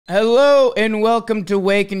Hello and welcome to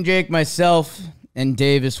Talkin Jake, myself and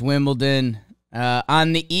Davis Wimbledon.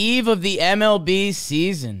 On the eve of the MLB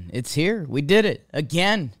season, it's here. We did it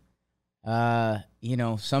again. Some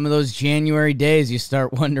of those January days, you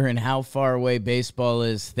start wondering how far away baseball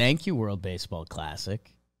is. Thank you, World Baseball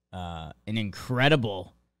Classic. An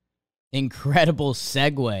incredible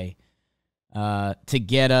segue to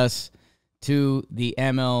get us to the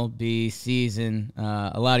MLB season.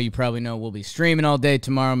 A lot of you probably know we'll be streaming all day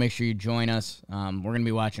tomorrow. Make sure you join us. We're going to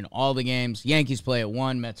be watching all the games. Yankees play at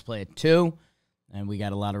 1, Mets play at 2, and we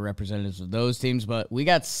got a lot of representatives of those teams, but we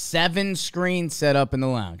got 7 screens set up in the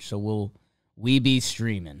lounge, so we be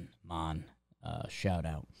streaming, Mon. Shout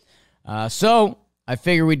out. So I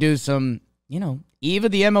figure we do some, eve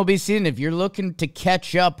of the MLB season. If you're looking to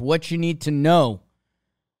catch up what you need to know,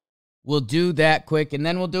 we'll do that quick, and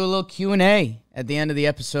then we'll do a little Q&A at the end of the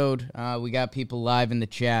episode. We got people live in the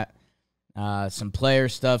chat, some player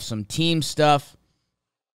stuff, some team stuff.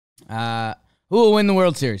 Who will win the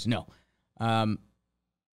World Series? No.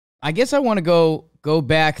 I guess I want to go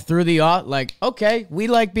back through okay, we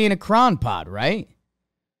like being a Cron pod, right?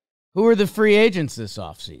 Who are the free agents this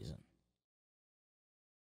offseason?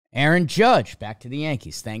 Aaron Judge, back to the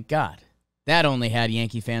Yankees, thank God. That only had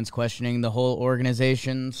Yankee fans questioning the whole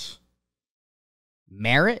organization's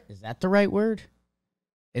merit? Is that the right word?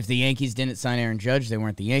 If the Yankees didn't sign Aaron Judge, they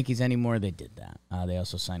weren't the Yankees anymore. They did that. They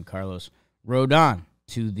also signed Carlos Rodon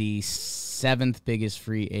to the 7th biggest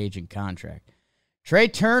free agent contract. Trey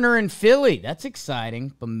Turner in Philly. That's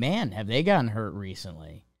exciting. But, man, have they gotten hurt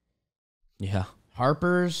recently? Yeah.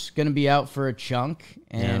 Harper's going to be out for a chunk.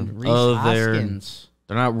 And Rhys Hoskins.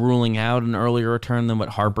 They're not ruling out an earlier return than what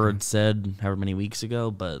Harper had said however many weeks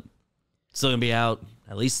ago, but still going to be out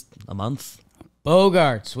at least a month.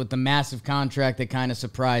 Bogarts with the massive contract that kind of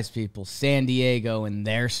surprised people. San Diego and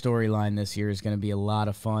their storyline this year is going to be a lot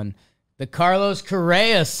of fun. The Carlos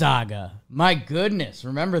Correa saga. My goodness.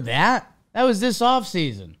 Remember that? That was this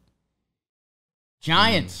offseason.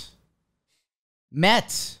 Giants.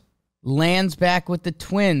 Mets. Lands back with the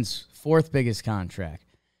Twins. 4th biggest contract.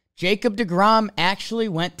 Jacob deGrom actually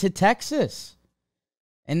went to Texas.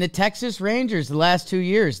 And the Texas Rangers, the last 2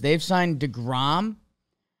 years, they've signed deGrom,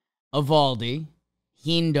 Eovaldi,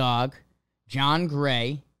 Heendog, John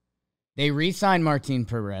Gray. They re-signed Martin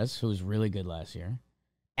Perez, who was really good last year,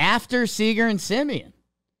 after Seager and Simeon.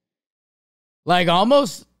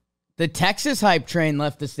 Almost the Texas hype train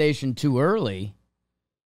left the station too early,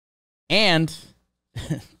 and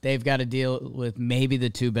they've got to deal with maybe the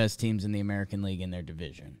 2 best teams in the American League in their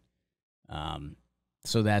division.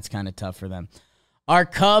 So that's kind of tough for them. Our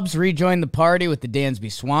Cubs rejoined the party with the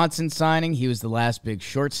Dansby Swanson signing. He was the last big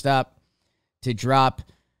shortstop to drop.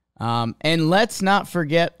 And let's not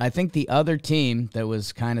forget, I think the other team that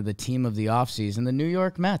was kind of the team of the offseason, the New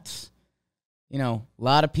York Mets. A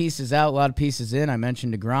lot of pieces out, a lot of pieces in. I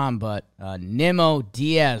mentioned deGrom, but Nimmo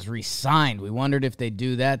Diaz re-signed. We wondered if they'd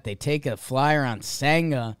do that. They take a flyer on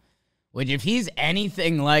Senga, which if he's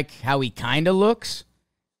anything like how he kind of looks,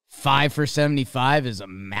 5 for 75 is a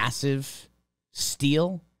massive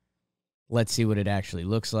steal. Let's see what it actually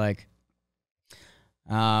looks like.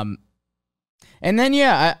 And then,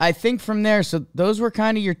 I think from there, so those were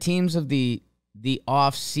kind of your teams of the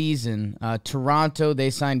off-season. Toronto, they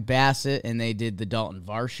signed Bassett, and they did the Dalton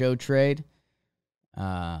Varsho trade.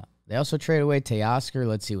 They also traded away Teoscar.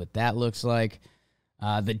 Let's see what that looks like.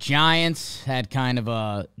 The Giants had kind of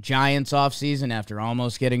a Giants off-season after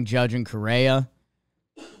almost getting Judge and Correa.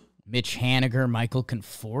 Mitch Haniger, Michael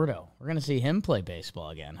Conforto. We're going to see him play baseball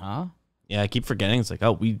again, huh? Yeah, I keep forgetting. It's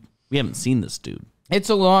we haven't seen this dude. It's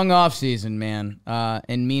a long offseason, man.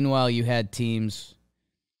 And meanwhile, you had teams.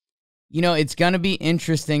 It's going to be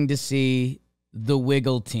interesting to see the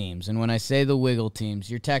wiggle teams. And when I say the wiggle teams,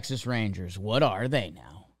 your Texas Rangers, what are they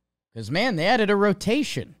now? Because, man, they added a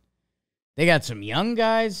rotation. They got some young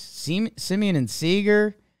guys, Simeon and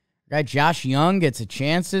Seager. Guy Josh Young gets a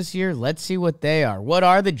chance this year. Let's see what they are. What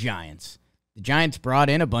are the Giants? The Giants brought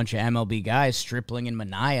in a bunch of MLB guys, Stripling and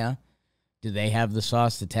Manaea. Do they have the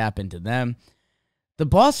sauce to tap into them? The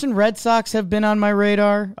Boston Red Sox have been on my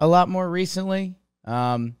radar a lot more recently.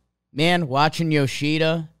 Man, watching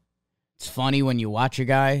Yoshida, it's funny when you watch a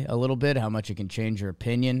guy a little bit, how much it can change your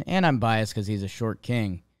opinion. And I'm biased because he's a short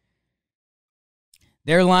king.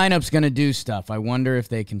 Their lineup's going to do stuff. I wonder if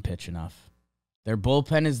they can pitch enough. Their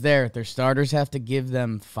bullpen is there. Their starters have to give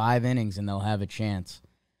them 5 innings, and they'll have a chance.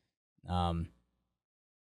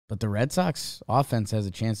 But the Red Sox offense has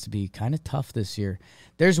a chance to be kind of tough this year.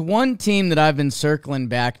 There's one team that I've been circling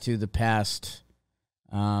back to the past,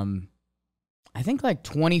 I think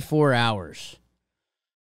 24 hours.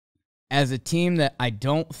 as a team that I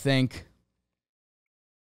don't think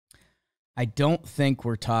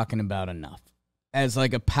we're talking about enough as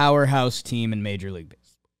like a powerhouse team in Major League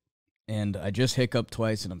Baseball. And I just hiccuped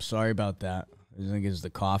twice, and I'm sorry about that. I think it's the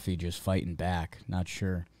coffee just fighting back. Not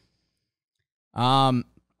sure. I'm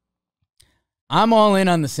all in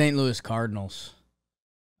on the St. Louis Cardinals.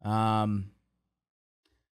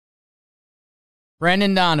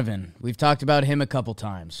 Brendan Donovan, we've talked about him a couple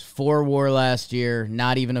times. 4 WAR last year,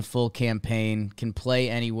 not even a full campaign, can play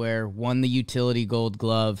anywhere, won the utility gold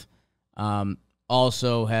glove,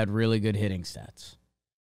 also had really good hitting stats.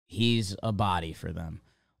 He's a body for them.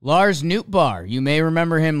 Lars Nootbaar, you may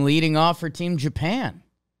remember him leading off for Team Japan.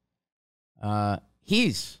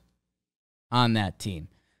 He's on that team.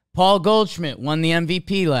 Paul Goldschmidt won the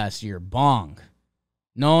MVP last year. Bong.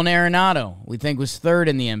 Nolan Arenado, we think, was 3rd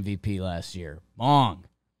in the MVP last year. Bong.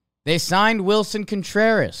 They signed Wilson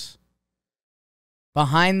Contreras.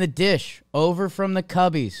 Behind the dish, over from the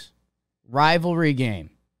Cubbies. Rivalry game.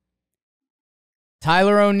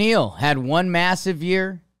 Tyler O'Neill had one massive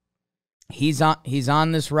year. He's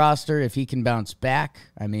on this roster if he can bounce back.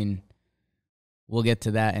 I mean, we'll get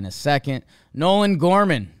to that in a second. Nolan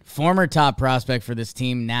Gorman, former top prospect for this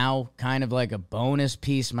team, now kind of like a bonus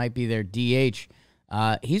piece, might be their DH.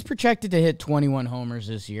 He's projected to hit 21 homers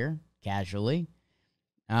this year, casually.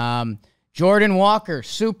 Jordan Walker,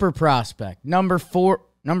 super prospect, number four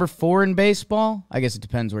in baseball. I guess it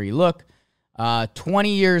depends where you look.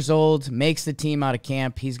 20 years old, makes the team out of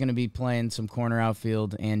camp. He's going to be playing some corner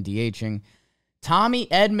outfield and DHing. Tommy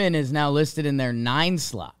Edman is now listed in their 9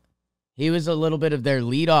 slot. He was a little bit of their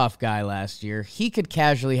leadoff guy last year. He could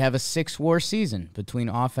casually have a 6 WAR season between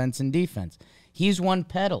offense and defense. He's won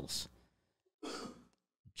pedals. All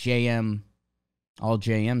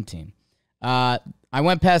JM team. I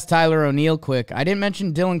went past Tyler O'Neill quick. I didn't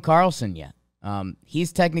mention Dylan Carlson yet.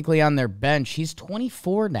 He's technically on their bench. He's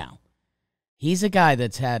 24 now. He's a guy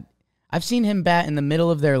I've seen him bat in the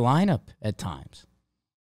middle of their lineup at times.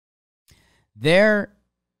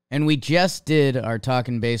 And we just did our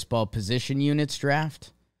Talkin Baseball position units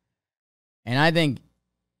draft. And I think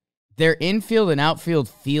their infield and outfield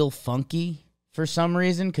feel funky for some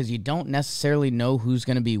reason because you don't necessarily know who's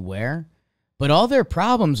going to be where. But all their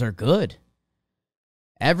problems are good.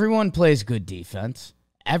 Everyone plays good defense.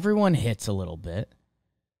 Everyone hits a little bit.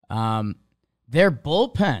 Their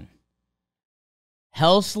bullpen,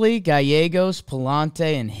 Helsley, Gallegos,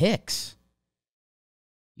 Palante, and Hicks.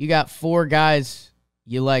 You got 4 guys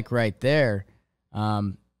you like right there.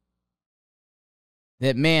 That,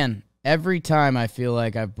 man, every time I feel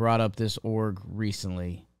like I've brought up this org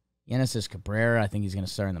recently, Genesis Cabrera, I think he's going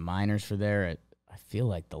to start in the minors for there. I feel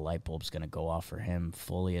like the light bulb's going to go off for him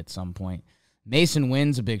fully at some point. Mason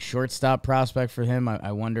Wynn's a big shortstop prospect for him.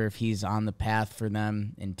 I wonder if he's on the path for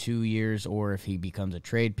them in 2 years or if he becomes a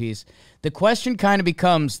trade piece. The question kind of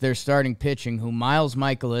becomes their starting pitching, who Miles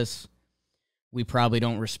Michaelis, we probably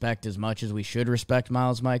don't respect as much as we should respect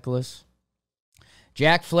Miles Michaelis.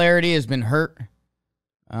 Jack Flaherty has been hurt.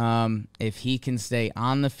 If he can stay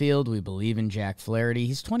on the field, we believe in Jack Flaherty.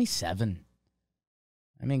 He's 27.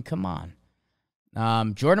 I mean, come on.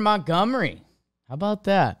 Jordan Montgomery. How about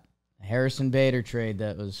that? Harrison Bader trade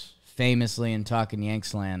that was famously in Talkin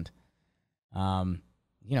Yanks land.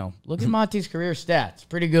 Look at Monty's career stats.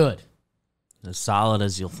 Pretty good. As solid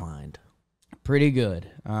as you'll find. Pretty good.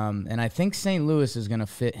 And I think St. Louis is going to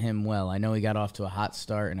fit him well. I know he got off to a hot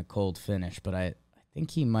start and a cold finish, but I think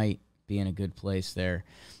he might be in a good place there.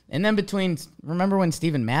 And then remember when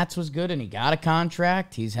Steven Matz was good and he got a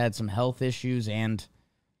contract? He's had some health issues and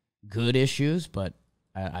good issues, but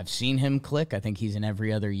I've seen him click. I think he's an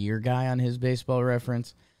every other year guy on his Baseball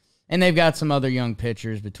Reference. And they've got some other young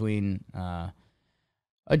pitchers between a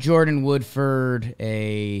Jordan Woodford,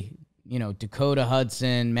 Dakota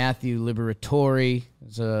Hudson, Matthew Liberatore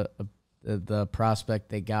is the prospect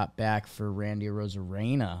they got back for Randy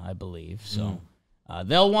Arozarena, I believe. So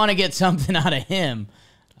they'll want to get something out of him.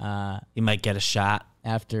 He might get a shot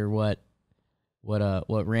after what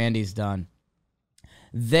Randy's done.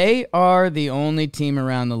 They are the only team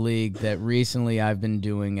around the league that recently I've been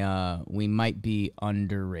doing, we might be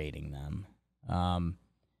underrating them.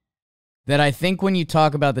 That I think when you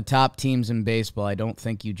talk about the top teams in baseball, I don't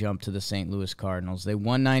think you jump to the St. Louis Cardinals. They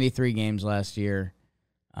won 93 games last year.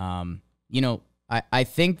 I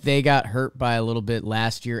think they got hurt by a little bit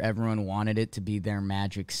last year. Everyone wanted it to be their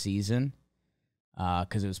magic season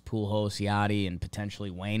because it was Pujols, Yachty, and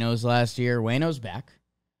potentially Waino's last year. Waino's back.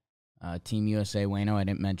 Team USA Waino, I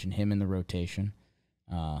didn't mention him in the rotation.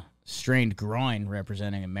 Strained groin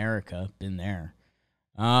representing America, been there.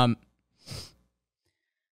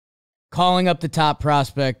 calling up the top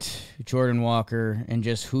prospect, Jordan Walker, and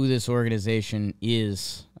just who this organization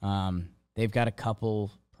is. They've got a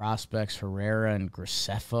couple prospects, Herrera and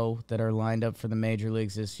Graceffo, that are lined up for the major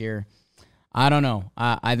leagues this year. I don't know.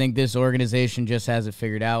 I think this organization just has it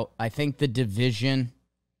figured out. I think the division,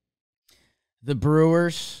 the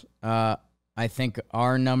Brewers, I think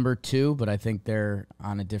are number 2, but I think they're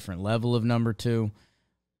on a different level of number 2.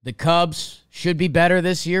 The Cubs should be better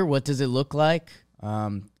this year. What does it look like?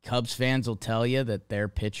 Cubs fans will tell you that their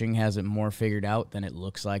pitching has it more figured out than it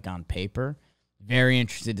looks like on paper. Very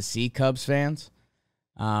interested to see Cubs fans.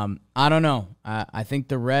 I don't know. I think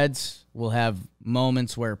the Reds will have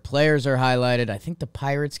moments where players are highlighted. I think the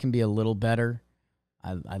Pirates can be a little better.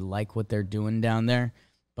 I like what they're doing down there.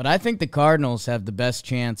 But I think the Cardinals have the best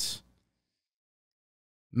chance,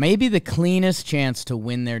 maybe the cleanest chance to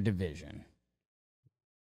win their division.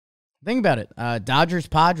 Think about it.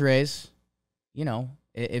 Dodgers-Padres,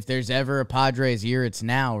 if there's ever a Padres year, it's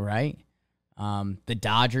now, right? The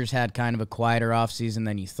Dodgers had kind of a quieter offseason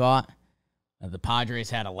than you thought. The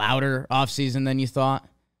Padres had a louder offseason than you thought.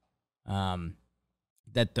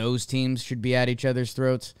 That those teams should be at each other's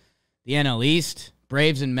throats. The NL East,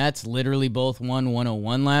 Braves and Mets literally both won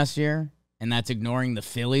 101 last year, and that's ignoring the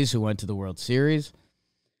Phillies who went to the World Series.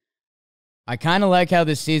 I kind of like how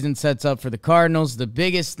this season sets up for the Cardinals. The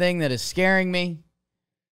biggest thing that is scaring me,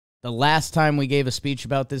 the last time we gave a speech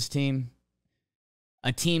about this team,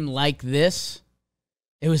 a team like this,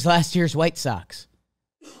 it was last year's White Sox.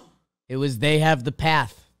 It was they have the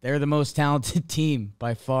path. They're the most talented team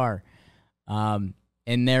by far. And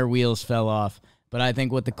their wheels fell off. But I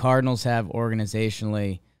think what the Cardinals have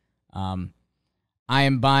organizationally, I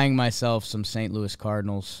am buying myself some St. Louis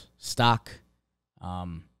Cardinals stock. I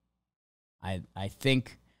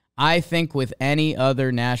think with any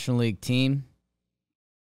other National League team,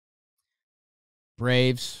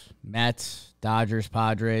 Braves, Mets, Dodgers,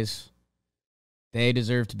 Padres, they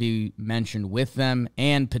deserve to be mentioned with them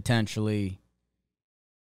and potentially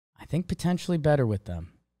better with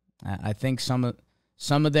them. I think some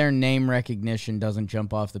of their name recognition doesn't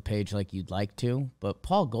jump off the page like you'd like to, but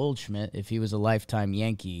Paul Goldschmidt, if he was a lifetime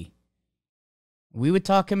Yankee, we would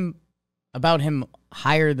talk about him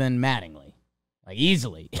higher than Mattingly. Like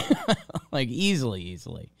easily. Like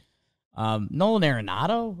easily. Nolan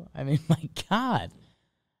Arenado? I mean, my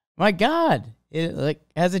God. It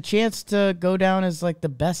has a chance to go down as the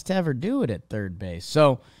best to ever do it at third base.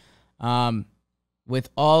 So, with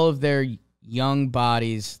all of their young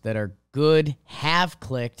bodies that are good, have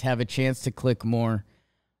clicked, have a chance to click more,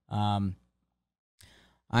 I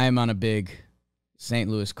am on a big St.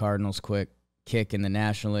 Louis Cardinals kick in the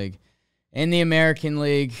National League. In the American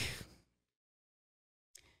League,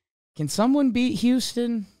 can someone beat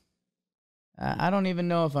Houston? I don't even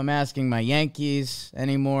know if I'm asking my Yankees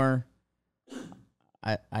anymore.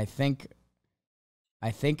 I think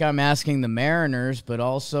I'm asking the Mariners, but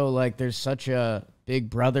also there's such a big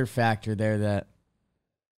brother factor there that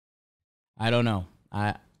I don't know.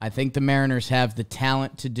 I think the Mariners have the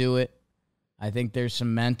talent to do it. I think there's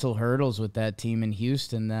some mental hurdles with that team in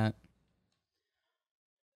Houston that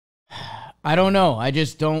I don't know. I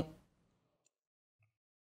just don't.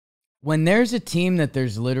 When there's a team that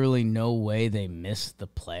there's literally no way they miss the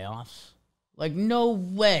playoffs, no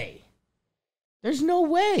way. There's no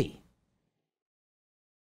way.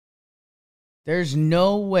 There's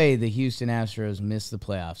no way the Houston Astros miss the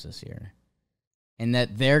playoffs this year. And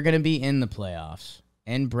that they're going to be in the playoffs.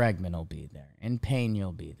 And Bregman will be there. And Payne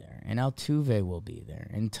will be there. And Altuve will be there.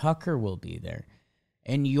 And Tucker will be there.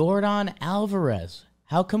 And Yordan Alvarez.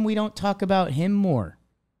 How come we don't talk about him more?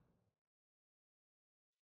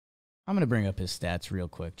 I'm going to bring up his stats real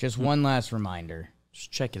quick. Just one last reminder.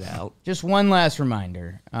 Just check it out. Just one last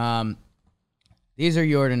reminder. These are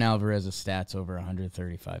Yordan Alvarez's stats over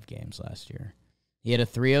 135 games last year. He had a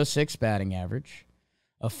 306 batting average,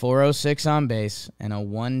 a 406 on base, and a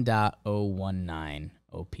 1.019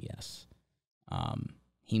 OPS.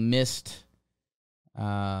 He missed,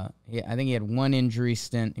 I think he had one injury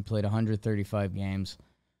stint. He played 135 games.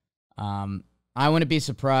 I wouldn't be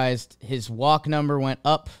surprised. His walk number went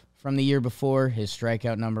up from the year before. His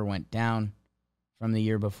strikeout number went down from the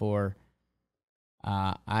year before.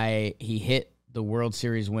 He hit the World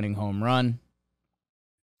Series winning home run.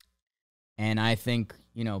 And I think,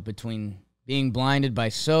 between being blinded by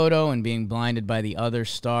Soto and being blinded by the other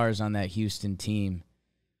stars on that Houston team,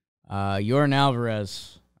 Yordan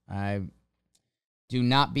Alvarez, I do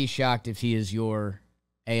not be shocked if he is your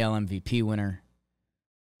AL MVP winner.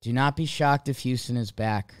 Do not be shocked if Houston is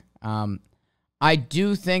back. I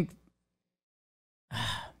do think,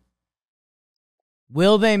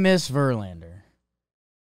 will they miss Verlander?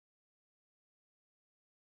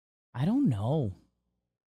 I don't know.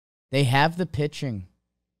 They have the pitching.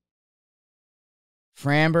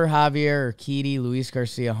 Framber, Javier, Urquidy, Luis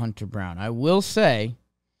Garcia, Hunter Brown. I will say,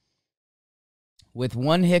 with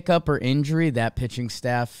one hiccup or injury, that pitching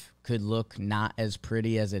staff could look not as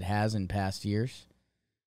pretty as it has in past years.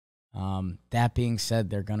 That being said,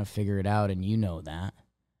 they're going to figure it out, and you know that.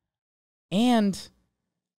 And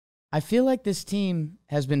I feel like this team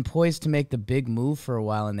has been poised to make the big move for a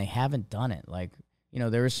while, and they haven't done it. Like,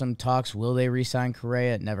 there was some talks, will they re-sign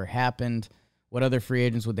Correa? It never happened. What other free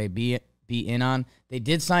agents would they be in on? They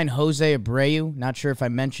did sign Jose Abreu. Not sure if I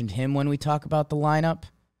mentioned him when we talk about the lineup.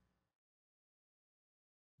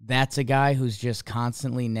 That's a guy who's just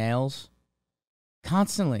constantly nails.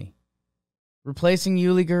 Constantly. Replacing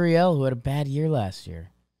Yuli Gurriel, who had a bad year last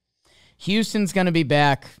year. Houston's going to be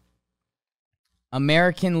back.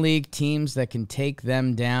 American League teams that can take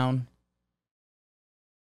them down.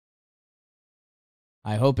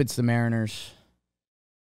 I hope it's the Mariners.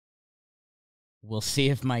 We'll see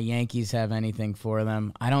if my Yankees have anything for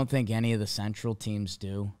them. I don't think any of the Central teams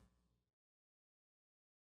do.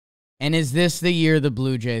 And is this the year the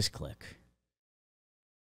Blue Jays click?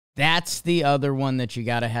 That's the other one that you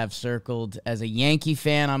got to have circled. As a Yankee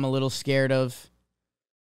fan, I'm a little scared of.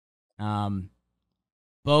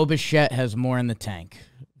 Bo Bichette has more in the tank.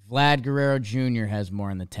 Vlad Guerrero Jr. has more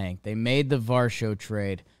in the tank. They made the Varsho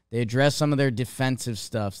trade. They addressed some of their defensive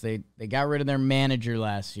stuff. They got rid of their manager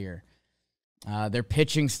last year. Their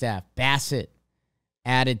pitching staff, Bassett,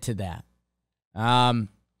 added to that.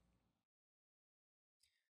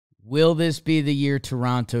 Will this be the year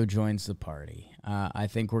Toronto joins the party? I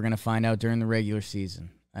think we're going to find out during the regular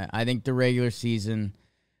season. I think the regular season,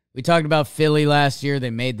 we talked about Philly last year. They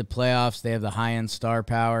made the playoffs. They have the high-end star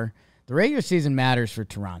power. The regular season matters for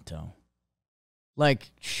Toronto.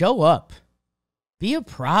 Like, show up. Be a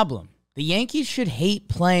problem. The Yankees should hate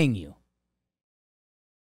playing you.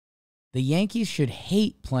 The Yankees should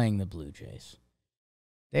hate playing the Blue Jays.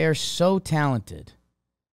 They are so talented.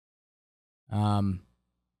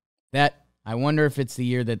 That I wonder if it's the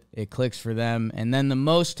year that it clicks for them. And then the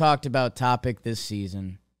most talked about topic this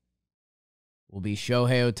season will be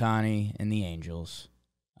Shohei Ohtani and the Angels.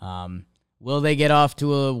 Will they get off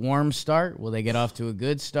to a warm start? Will they get off to a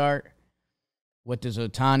good start? What does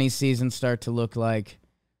Ohtani's season start to look like?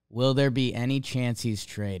 Will there be any chance he's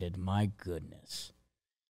traded? My goodness.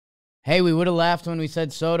 Hey, we would have laughed when we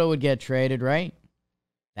said Soto would get traded, right?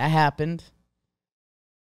 That happened.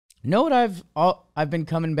 You know what I've been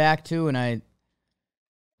coming back to, and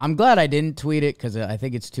I'm glad I didn't tweet it because I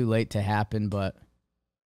think it's too late to happen, but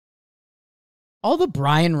all the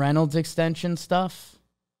Brian Reynolds extension stuff,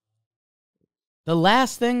 the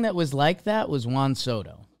last thing that was like that was Juan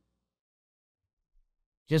Soto.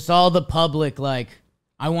 Just all the public like,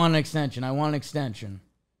 I want an extension, I want an extension.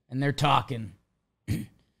 And they're talking.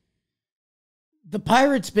 The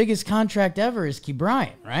Pirates' biggest contract ever is Key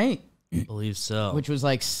Bryant, right? I believe so. Which was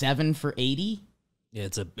like 7 for $80. Yeah,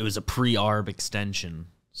 it was a pre-arb extension.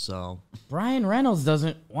 So Brian Reynolds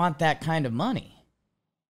doesn't want that kind of money.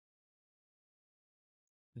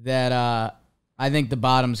 That I think the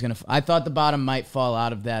bottom's gonna. I thought the bottom might fall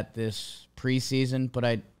out of that this preseason, but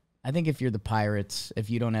I think if you're the Pirates, if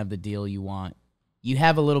you don't have the deal you want, you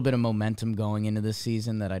have a little bit of momentum going into this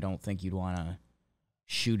season that I don't think you'd want to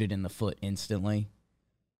shoot it in the foot instantly.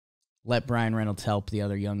 Let Brian Reynolds help the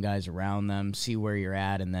other young guys around them, see where you're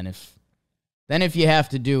at, and then if you have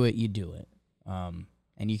to do it, you do it.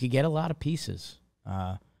 And you could get a lot of pieces.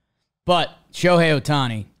 But Shohei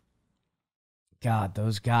Ohtani, God,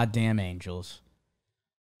 those goddamn Angels.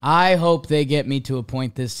 I hope they get me to a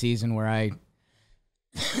point this season where I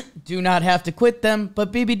do not have to quit them,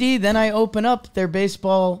 but BBD, then I open up their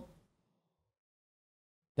baseball,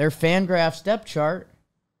 their Fangraph depth chart.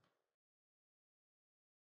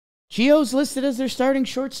 Gio's listed as their starting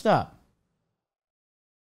shortstop.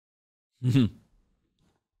 How'd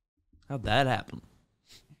that happen?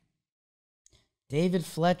 David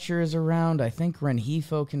Fletcher is around. I think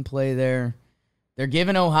Rengifo can play there. They're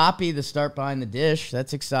giving Ohapi the start behind the dish.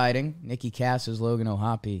 That's exciting. Nicky Cass is Logan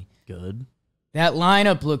Ohapi. Good. That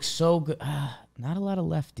lineup looks so good. Not a lot of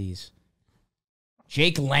lefties.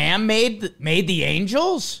 Jake Lamb made the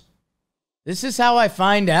Angels? This is how I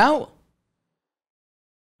find out?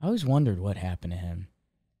 I always wondered what happened to him.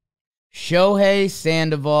 Shohei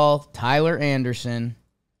Sandoval, Tyler Anderson,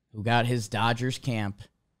 who got his Dodgers camp.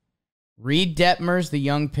 Reed Detmers, the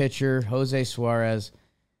young pitcher. Jose Suarez.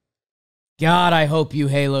 God, I hope you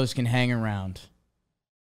Halos can hang around.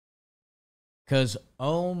 Because,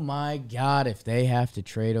 oh my God, if they have to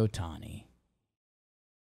trade Ohtani,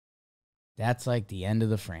 that's like the end of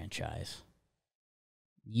the franchise.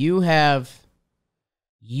 You have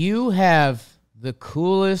the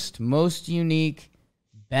coolest, most unique,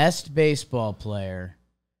 best baseball player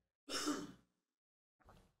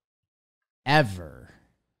ever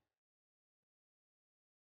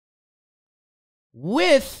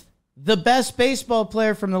with the best baseball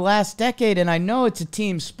player from the last decade. And I know it's a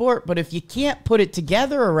team sport, but if you can't put it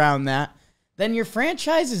together around that, then your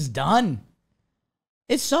franchise is done.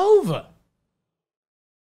 It's over.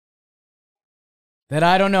 That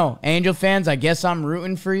I don't know. Angel fans, I guess I'm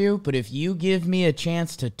rooting for you, but if you give me a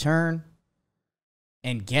chance to turn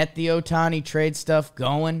and get the Ohtani trade stuff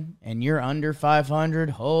going and you're under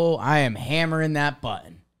 500, I am hammering that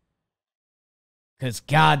button. Because,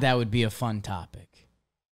 God, that would be a fun topic.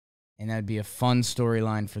 And that'd be a fun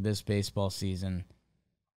storyline for this baseball season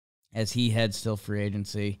as he heads till free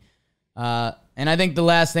agency. And I think the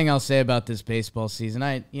last thing I'll say about this baseball season,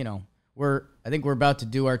 I think we're about to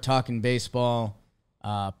do our Talkin Baseball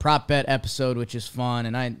prop bet episode, which is fun.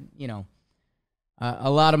 And a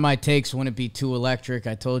lot of my takes wouldn't be too electric.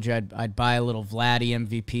 I told you I'd buy a little Vladdy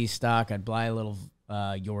MVP stock. I'd buy a little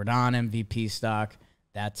Jordan MVP stock.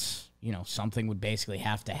 That's, something would basically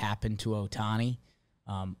have to happen to Ohtani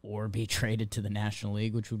or be traded to the National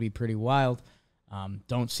League, which would be pretty wild.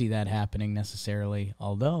 Don't see that happening necessarily,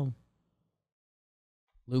 although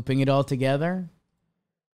looping it all together,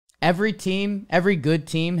 every good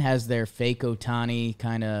team has their fake Ohtani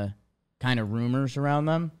kind of rumors around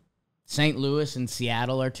them. St. Louis and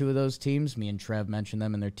Seattle are two of those teams. Me and Trev mentioned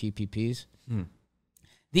them in their TPPs.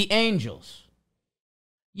 The Angels.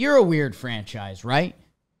 You're a weird franchise, right?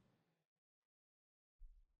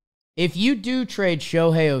 If you do trade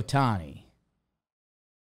Shohei Ohtani,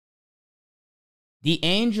 the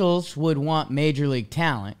Angels would want major league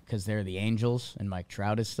talent because they're the Angels and Mike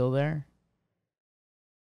Trout is still there.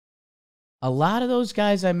 A lot of those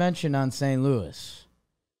guys I mentioned on St. Louis,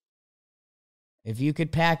 if you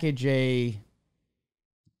could package a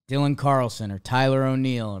Dylan Carlson or Tyler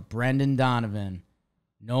O'Neill or Brendan Donovan,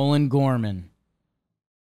 Nolan Gorman,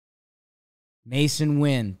 Mason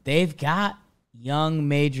Wynn, they've got young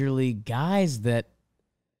major league guys that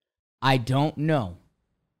I don't know.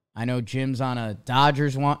 I know Jim's on a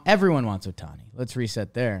Dodgers everyone wants Ohtani. Let's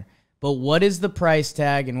reset there. But what is the price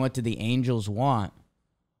tag and what do the Angels want?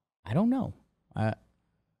 I don't know.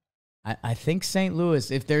 I think St. Louis,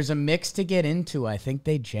 if there's a mix to get into, I think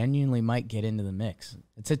they genuinely might get into the mix.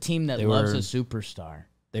 It's a team that loves a superstar.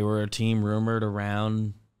 They were a team rumored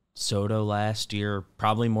around Soto last year,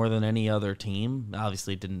 probably more than any other team.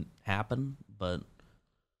 Obviously, it didn't happen, but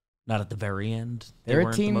not at the very end. They're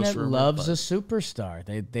a team that loves a superstar.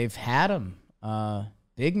 They've had him.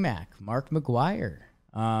 Big Mac, Mark McGwire.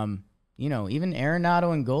 Even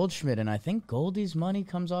Arenado and Goldschmidt. And I think Goldie's money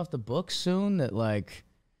comes off the books soon that,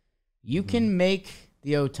 you can make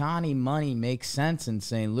the Ohtani money make sense in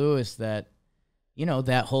St. Louis that,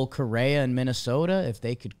 that whole Correa in Minnesota, if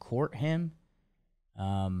they could court him,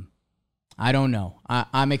 I don't know.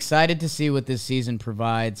 I'm excited to see what this season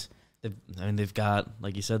provides. They've got,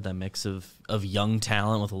 like you said, that mix of young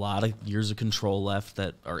talent with a lot of years of control left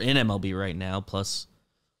that are in MLB right now, plus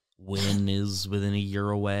Win is within a year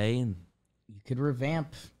away. And you could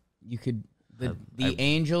revamp. The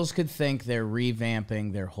Angels could think they're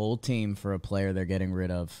revamping their whole team for a player they're getting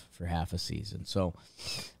rid of for half a season. So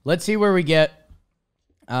let's see where we get.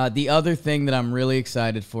 The other thing that I'm really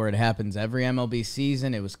excited for, it happens every MLB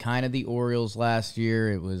season. It was kind of the Orioles last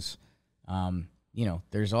year. It was,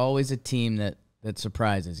 there's always a team that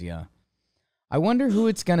surprises you. I wonder who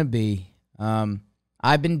it's going to be.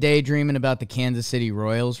 I've been daydreaming about the Kansas City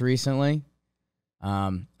Royals recently.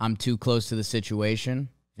 I'm too close to the situation.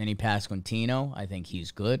 Vinny Pasquantino, I think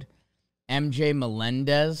he's good. MJ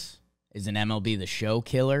Melendez is an MLB The Show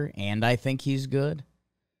killer, and I think he's good.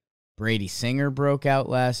 Brady Singer broke out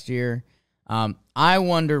last year. I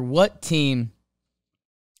wonder what team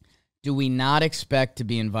do we not expect to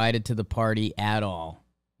be invited to the party at all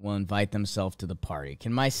will invite themselves to the party.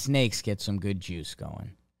 Can my Snakes get some good juice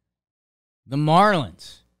going? The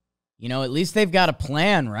Marlins. At least they've got a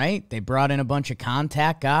plan, right? They brought in a bunch of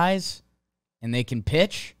contact guys, and they can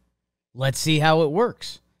pitch. Let's see how it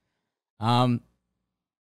works.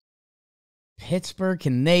 Pittsburgh,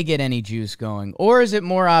 can they get any juice going? Or is it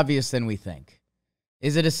more obvious than we think?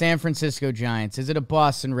 Is it a San Francisco Giants? Is it a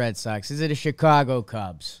Boston Red Sox? Is it a Chicago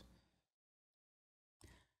Cubs?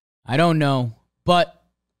 I don't know, but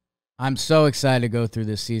I'm so excited to go through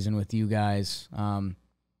this season with you guys.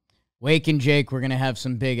 Wake and Jake, we're going to have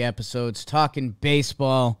some big episodes. Talking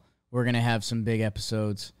baseball, we're going to have some big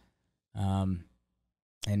episodes.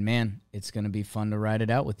 And, man, it's going to be fun to ride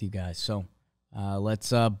it out with you guys. So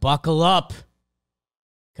let's buckle up.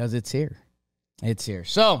 because it's here. It's here.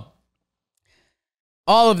 So,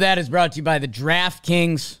 all of that is brought to you by the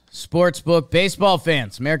DraftKings Sportsbook. Baseball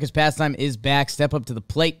fans, America's pastime is back. Step up to the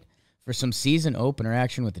plate for some season opener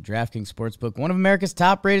action with the DraftKings Sportsbook, one of America's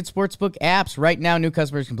top-rated sportsbook apps. Right now, new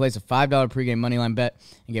customers can place a $5 pregame moneyline bet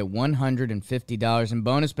and get $150 in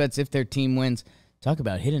bonus bets if their team wins. Talk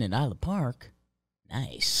about hitting it out of the park.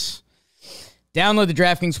 Nice. Download the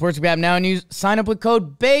DraftKings Sportsbook app now and sign up with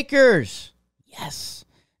code BAKERS. Yes.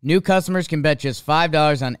 New customers can bet just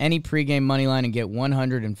 $5 on any pregame moneyline and get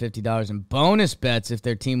 $150 in bonus bets if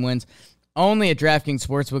their team wins. Only at DraftKings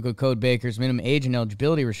Sportsbook with code BAKERS. Minimum age and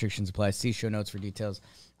eligibility restrictions apply. See show notes for details.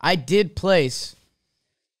 I did place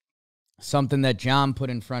something that John put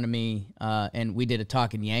in front of me, and we did a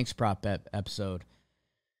Talkin Yanks prop episode.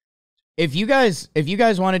 If you guys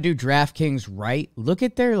want to do DraftKings right, look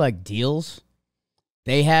at their deals.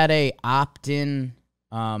 They had a opt-in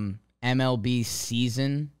MLB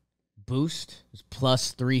season boost. It was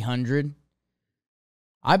plus 300.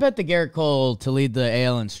 I bet the Garrett Cole to lead the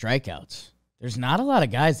AL in strikeouts. There's not a lot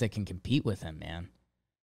of guys that can compete with him, man.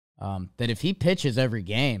 That if he pitches every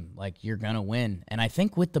game, you're going to win. And I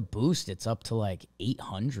think with the boost, it's up to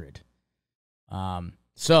 800.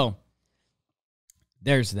 So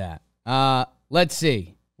there's that. Let's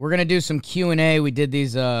see. We're going to do some Q&A. We did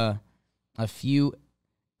these a few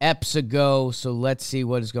eps ago, so let's see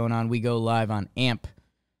what is going on. We go live on AMP.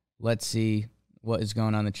 Let's see what is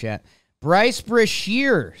going on in the chat. Bryce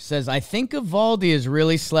Brashear says, I think Evaldi is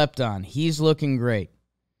really slept on. He's looking great.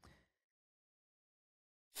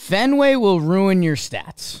 Fenway will ruin your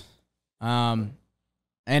stats. And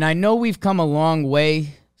I know we've come a long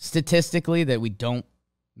way statistically that we don't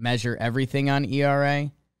measure everything on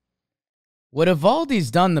ERA. What Evaldi's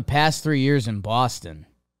done the past 3 years in Boston,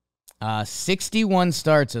 61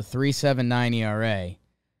 starts, a 3.79 ERA,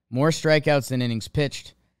 more strikeouts than innings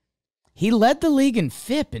pitched. He led the league in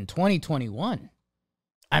FIP in 2021.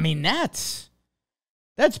 I mean, that's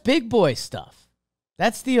big boy stuff.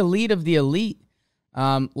 That's the elite of the elite.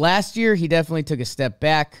 Last year, he definitely took a step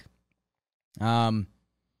back. He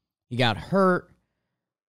got hurt.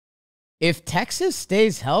 If Texas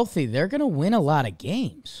stays healthy, they're going to win a lot of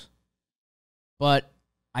games. But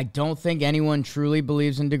I don't think anyone truly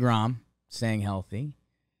believes in DeGrom staying healthy.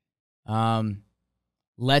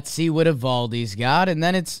 Let's see what Evaldi's got. And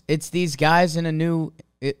then it's these guys in a new...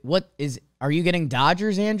 Are you getting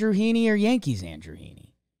Dodgers Andrew Heaney or Yankees Andrew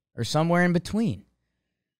Heaney? Or somewhere in between?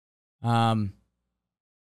 And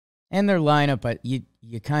their lineup,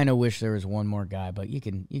 you kind of wish there was one more guy, but you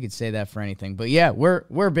could say that for anything. But yeah,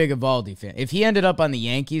 we're big Evaldi fans. If he ended up on the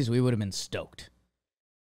Yankees, we would have been stoked.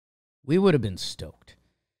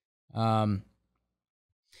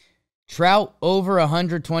 Trout over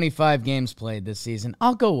 125 games played this season.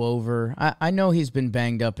 I'll go over. I know he's been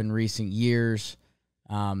banged up in recent years.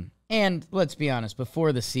 And let's be honest,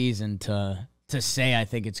 before the season to say I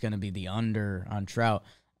think it's going to be the under on Trout.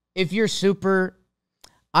 If you're super...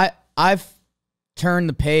 I've turned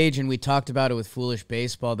the page, and we talked about it with Foolish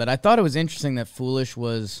Baseball, that I thought it was interesting that Foolish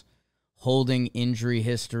was holding injury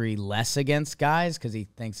history less against guys because he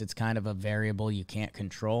thinks it's kind of a variable you can't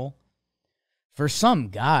control. For some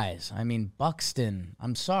guys, I mean, Buxton,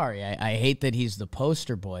 I'm sorry. I hate that he's the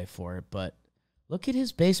poster boy for it, but look at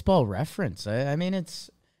his Baseball Reference. I mean, it's.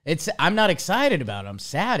 I'm not excited about it. I'm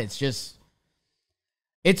sad. It's just,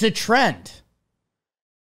 it's a trend.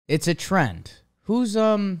 It's a trend. Who's,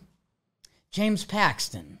 James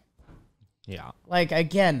Paxton? Yeah.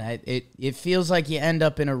 Again, it feels like you end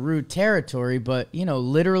up in a rude territory, but,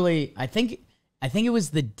 literally, I think it was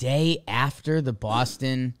the day after the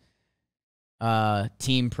Boston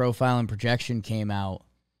team profile and projection came out,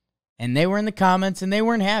 and they were in the comments, and they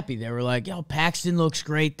weren't happy. They were like, yo, Paxton looks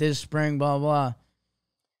great this spring, blah, blah.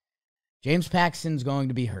 James Paxton's going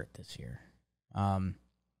to be hurt this year. How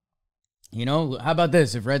about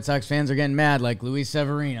this? If Red Sox fans are getting mad like Luis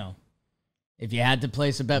Severino, if you had to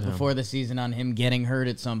place a bet before the season on him getting hurt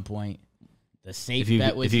at some point, the safe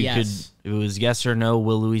bet was yes. It was yes or no,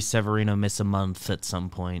 will Luis Severino miss a month at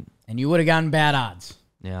some point? And you would have gotten bad odds.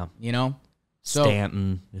 Yeah. So,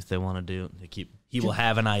 Stanton, if they want to do it. He will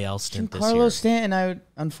have an IL stint this year. Carlos Stanton,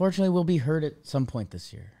 unfortunately, will be hurt at some point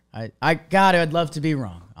this year. I'd love to be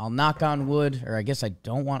wrong. I'll knock on wood, or I guess I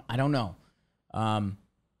don't know.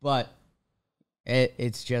 But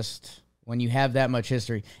it's just, when you have that much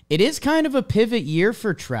history, it is kind of a pivot year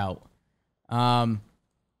for Trout. Because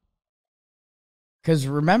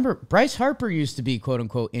remember, Bryce Harper used to be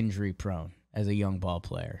quote-unquote injury prone as a young ball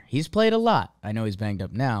player. He's played a lot. I know he's banged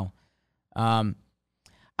up now.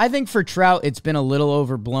 I think for Trout, it's been a little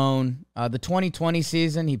overblown. The 2020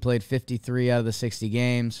 season, he played 53 out of the 60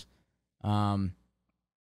 games.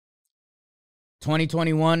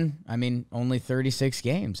 2021, I mean, only 36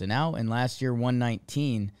 games. And now, and last year,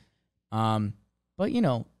 119. But,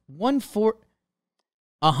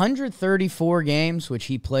 134 games, which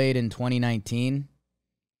he played in 2019.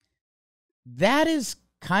 That is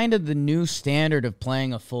kind of the new standard of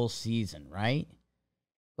playing a full season, right?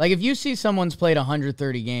 Like, if you see someone's played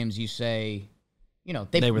 130 games, you say,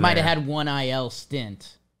 they might have had one IL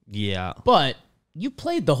stint. Yeah. But you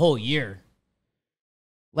played the whole year.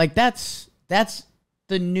 Like, that's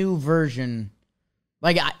the new version.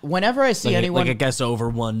 Like, whenever I see anyone... Like, I guess over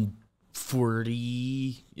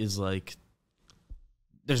 140 is, like,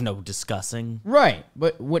 there's no discussing. Right.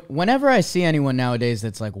 But whenever I see anyone nowadays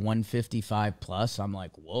that's, like, 155 plus, I'm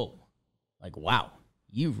like, whoa. Like, wow.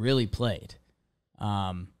 You really played.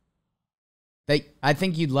 I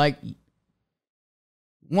think you'd like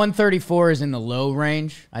 134 is in the low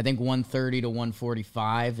range. I think 130 to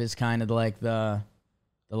 145 is kind of like the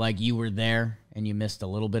like you were there and you missed a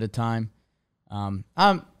little bit of time. I'm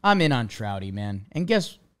in on Trouty, man. And you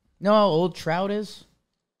know how old Trout is?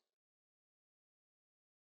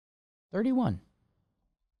 31.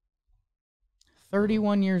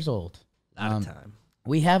 31 years old. Out of time.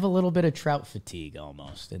 We have a little bit of Trout fatigue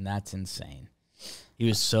almost, and that's insane. He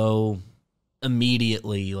was so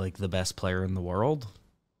immediately like the best player in the world.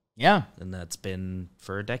 Yeah. And that's been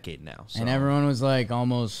for a decade now. So. And everyone was like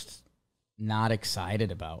almost not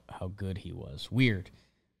excited about how good he was. Weird.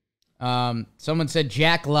 Someone said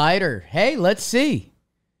Jack Leiter. Hey, let's see.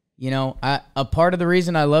 A part of the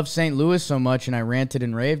reason I love St. Louis so much and I ranted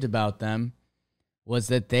and raved about them was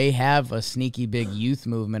that they have a sneaky big youth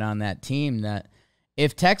movement on that team that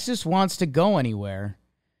if Texas wants to go anywhere,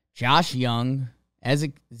 Josh Young, as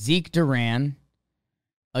a Zeke Duran,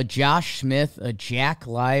 a Josh Smith, a Jack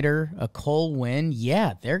Leiter, a Cole Winn,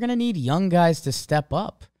 yeah, they're going to need young guys to step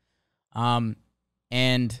up.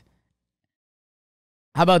 And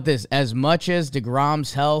how about this? As much as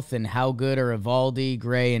DeGrom's health and how good are Evaldi,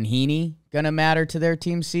 Gray, and Heaney going to matter to their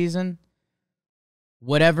team season,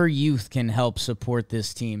 whatever youth can help support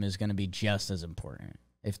this team is going to be just as important.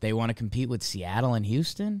 If they want to compete with Seattle and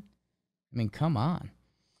Houston, I mean, come on.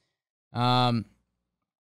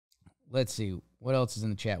 Let's see. What else is in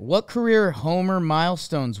the chat? What career homer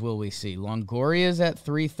milestones will we see? Longoria's at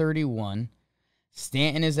 331.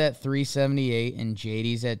 Stanton is at 378. And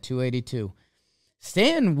JD's at 282.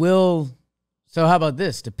 Stanton will... So how about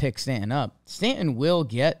this, to pick Stanton up? Stanton will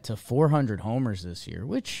get to 400 homers this year,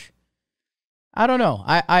 which... I don't know.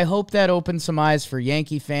 I hope that opens some eyes for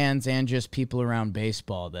Yankee fans and just people around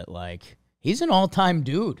baseball that, like, he's an all-time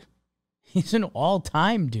dude. He's an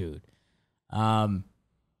all-time dude.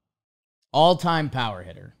 All-time power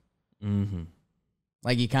hitter. Mm-hmm.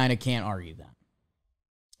 Like, you kind of can't argue that.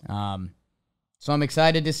 So I'm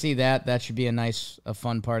excited to see that. That should be a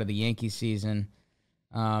fun part of the Yankee season.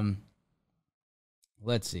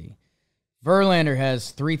 Let's see. Verlander has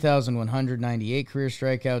 3,198 career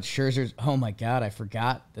strikeouts. Scherzer's, oh my God, I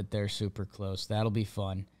forgot that they're super close. That'll be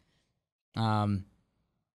fun.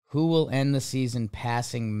 Who will end the season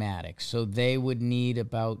passing Maddox? So they would need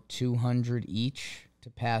about 200 each to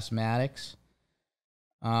pass Maddox.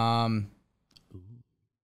 Or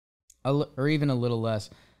even a little less.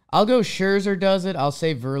 I'll go Scherzer does it. I'll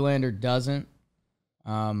say Verlander doesn't.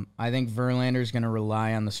 I think Verlander's going to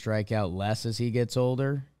rely on the strikeout less as he gets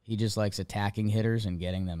older. He just likes attacking hitters and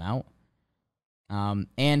getting them out.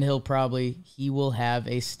 And he will have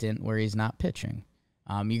a stint where he's not pitching.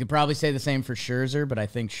 You could probably say the same for Scherzer, but I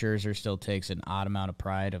think Scherzer still takes an odd amount of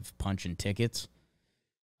pride of punching tickets.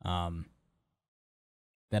 That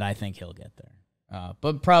I think he'll get there.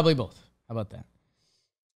 But probably both. How about that?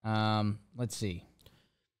 Let's see.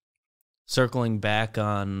 Circling back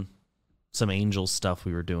on some Angels stuff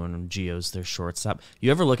we were doing when Gio's their shortstop.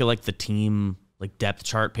 You ever look at like the team like depth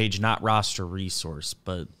chart page, not roster resource,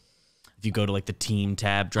 but if you go to like the team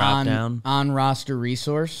tab drop down on roster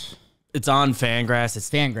resource, it's on Fangraphs. It's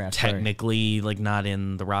Fangraphs, technically like not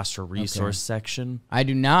in the roster resource section. I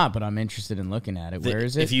do not, but I'm interested in looking at it. Where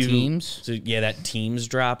is it? Teams? So yeah, that teams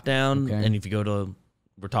drop down. Okay. And if you go to,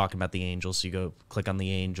 we're talking about the Angels, so you go click on the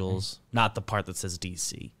Angels, not the part that says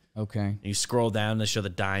DC. Okay. And you scroll down to show the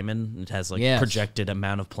diamond. It has like projected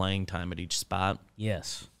amount of playing time at each spot.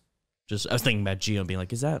 Yes. I was thinking about Gio and being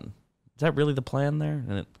like, is that really the plan there?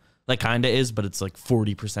 And it like kind of is, but it's like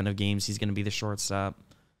 40% of games he's going to be the shortstop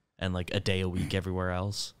and like a day a week everywhere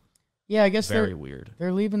else. Yeah, I guess very weird.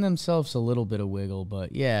 They're leaving themselves a little bit of wiggle,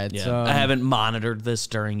 but yeah, it's I haven't monitored this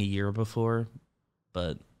during a year before,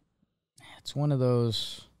 but it's one of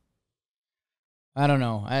those. I don't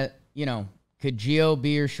know. Could Gio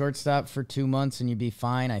be your shortstop for 2 months and you'd be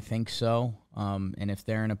fine? I think so. And if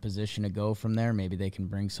they're in a position to go from there, maybe they can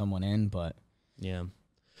bring someone in. But yeah,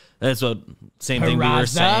 that's what same thing we were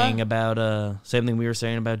saying about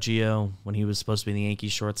Gio when he was supposed to be the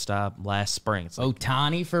Yankees shortstop last spring. It's like,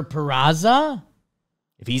 Ohtani for Peraza?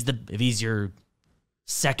 If he's your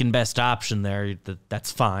second best option there,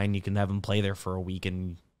 that's fine. You can have him play there for a week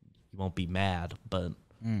and you won't be mad, but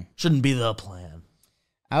shouldn't be the plan.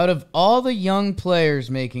 Out of all the young players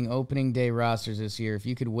making opening day rosters this year, if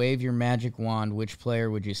you could wave your magic wand, which player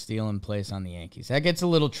would you steal and place on the Yankees? That gets a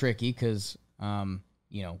little tricky because, where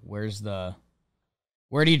do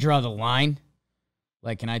you draw the line?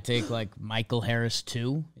 Like, can I take, Michael Harris,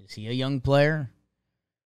 too? Is he a young player?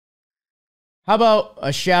 How about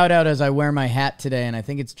a shout-out as I wear my hat today, and I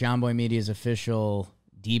think it's John Boy Media's official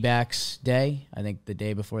D-backs day. I think the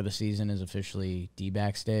day before the season is officially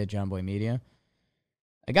D-backs day at John Boy Media.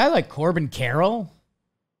 A guy like Corbin Carroll,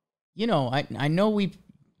 I know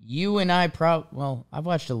you and I I've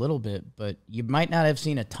watched a little bit, but you might not have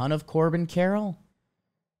seen a ton of Corbin Carroll.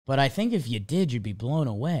 But I think if you did, you'd be blown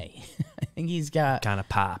away. I think he's got kind of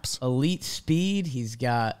pops. Elite speed. He's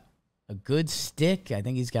got a good stick. I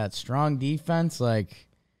think he's got strong defense.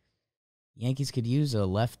 Yankees could use a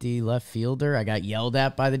lefty left fielder. I got yelled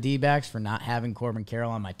at by the D-backs for not having Corbin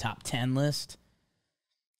Carroll on my top 10 list.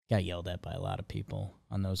 Got yelled at by a lot of people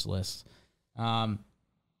on those lists.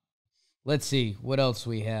 Let's see what else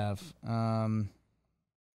we have.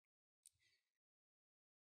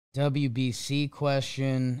 WBC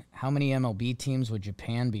question: how many MLB teams would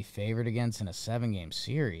Japan be favored against in a 7-game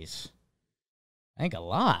series? I think a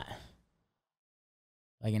lot.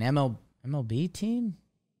 Like an MLB team?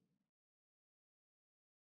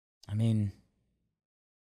 I mean,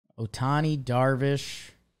 Ohtani, Darvish,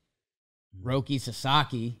 Roki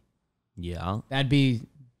Sasaki. Yeah. That'd be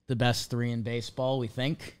the best 3 in baseball, we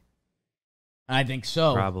think. I think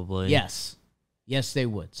so. Probably. Yes. Yes, they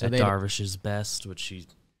would. So Darvish's best, which he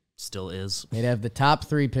still is. They'd have the top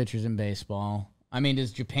 3 pitchers in baseball. I mean,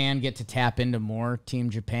 does Japan get to tap into more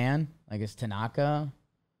Team Japan? Like, is Tanaka?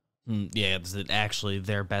 Yeah, is it actually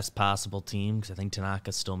their best possible team? Because I think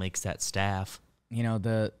Tanaka still makes that staff.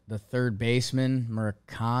 The third baseman,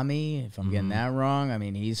 Murakami, if I'm getting that wrong, I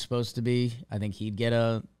mean, he's supposed to be, I think he'd get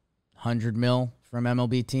 $100 million from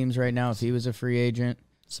MLB teams right now if he was a free agent.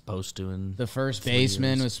 Supposed to. The first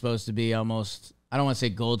baseman was supposed to be almost, I don't want to say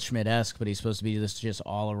Goldschmidt-esque, but he's supposed to be this just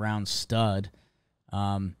all-around stud.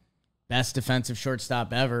 Best defensive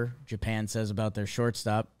shortstop ever, Japan says about their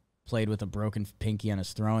shortstop. Played with a broken pinky on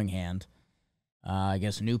his throwing hand. I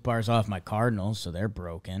guess Nupar's off my Cardinals, so they're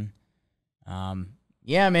broken.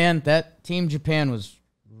 Yeah, man, that Team Japan was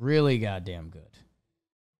really goddamn good.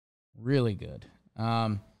 Really good.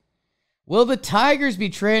 Will the Tigers be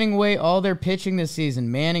trading away all their pitching this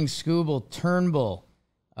season? Manning, Skubal, Turnbull,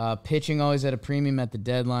 pitching always at a premium at the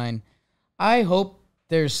deadline. I hope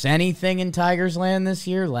there's anything in Tigers land this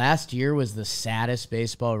year. Last year was the saddest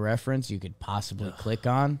baseball reference you could possibly click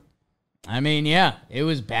on. I mean, yeah, it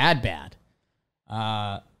was bad.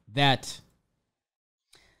 I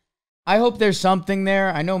hope there's something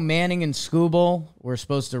there. I know Manning and Skubal were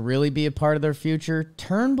supposed to really be a part of their future.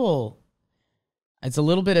 Turnbull, it's a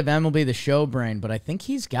little bit of MLB The Show brain, but I think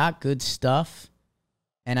he's got good stuff.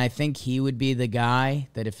 And I think he would be the guy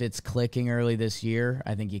that if it's clicking early this year,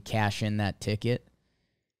 I think you cash in that ticket.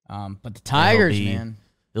 But the Tigers, man.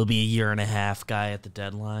 He'll be a year-and-a-half guy at the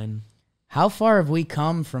deadline. How far have we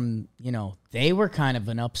come from, they were kind of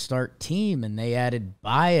an upstart team, and they added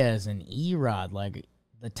Baez and Erod. Like,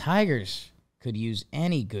 the Tigers could use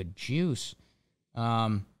any good juice.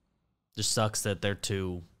 Just sucks that their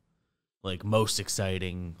 2, most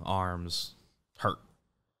exciting arms hurt.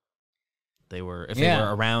 They were, if they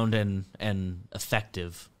were around and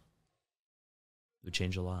effective, it would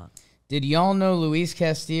change a lot. Did y'all know Luis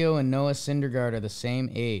Castillo and Noah Syndergaard are the same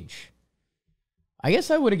age? I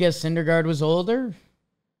guess I would have guessed Syndergaard was older.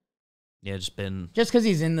 Yeah, just because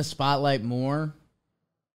he's in the spotlight more.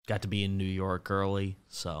 Got to be in New York early,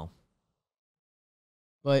 so.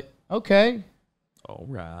 But, okay. All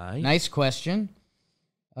right. Nice question.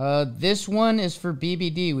 This one is for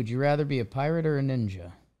BBD. Would you rather be a pirate or a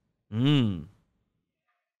ninja?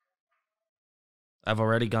 I've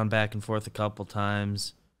already gone back and forth a couple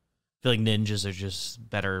times. I feel like ninjas are just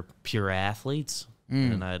better pure athletes.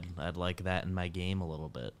 And I'd like that in my game a little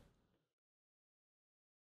bit.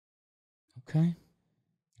 Okay.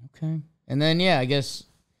 And then, I guess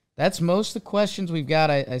that's most of the questions we've got.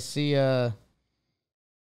 I see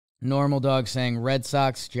Normal Dog saying Red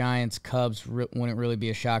Sox, Giants, Cubs wouldn't really be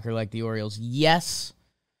a shocker like the Orioles. Yes.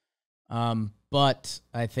 But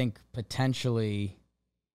I think potentially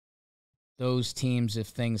those teams, if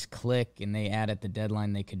things click and they add at the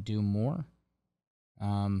deadline, they could do more.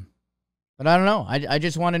 But I don't know. I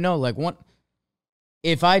just want to know, like, what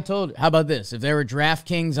if I told, how about this? If there were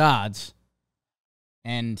DraftKings odds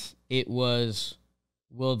and it was,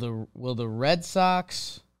 will the Red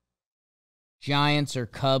Sox, Giants, or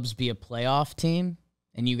Cubs be a playoff team?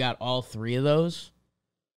 And you got all three of those?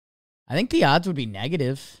 I think the odds would be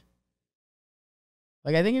negative.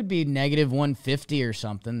 Like, I think it'd be negative 150 or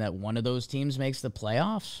something that one of those teams makes the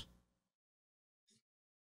playoffs.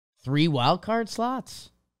 3 wild card slots?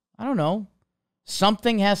 I don't know.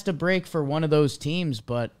 Something has to break for one of those teams,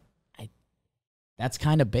 but that's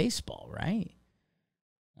kind of baseball, right?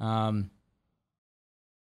 I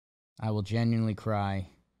will genuinely cry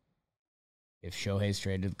if Shohei's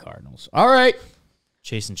traded to the Cardinals. All right.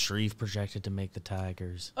 Jason Shreve projected to make the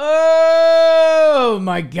Tigers. Oh,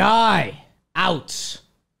 my guy. Outs.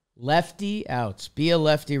 Lefty outs. Be a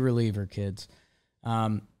lefty reliever, kids.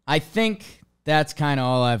 I think that's kind of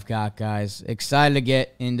all I've got, guys. Excited to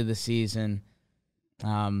get into the season.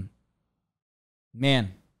 Man,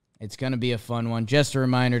 it's going to be a fun one. Just a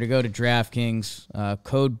reminder to go to DraftKings.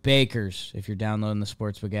 Code BAKERS if you're downloading the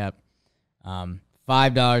Sportsbook app.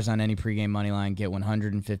 $5 on any pregame money line. Get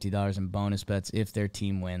 $150 in bonus bets if their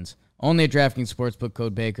team wins. Only at DraftKings Sportsbook.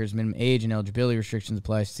 Code BAKERS. Minimum age and eligibility restrictions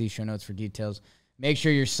apply. See show notes for details. Make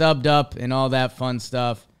sure you're subbed up and all that fun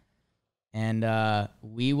stuff. And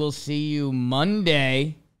we will see you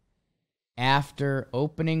Monday after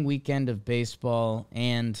opening weekend of baseball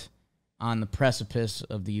and on the precipice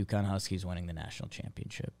of the UConn Huskies winning the national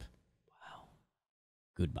championship. Wow.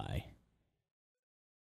 Goodbye.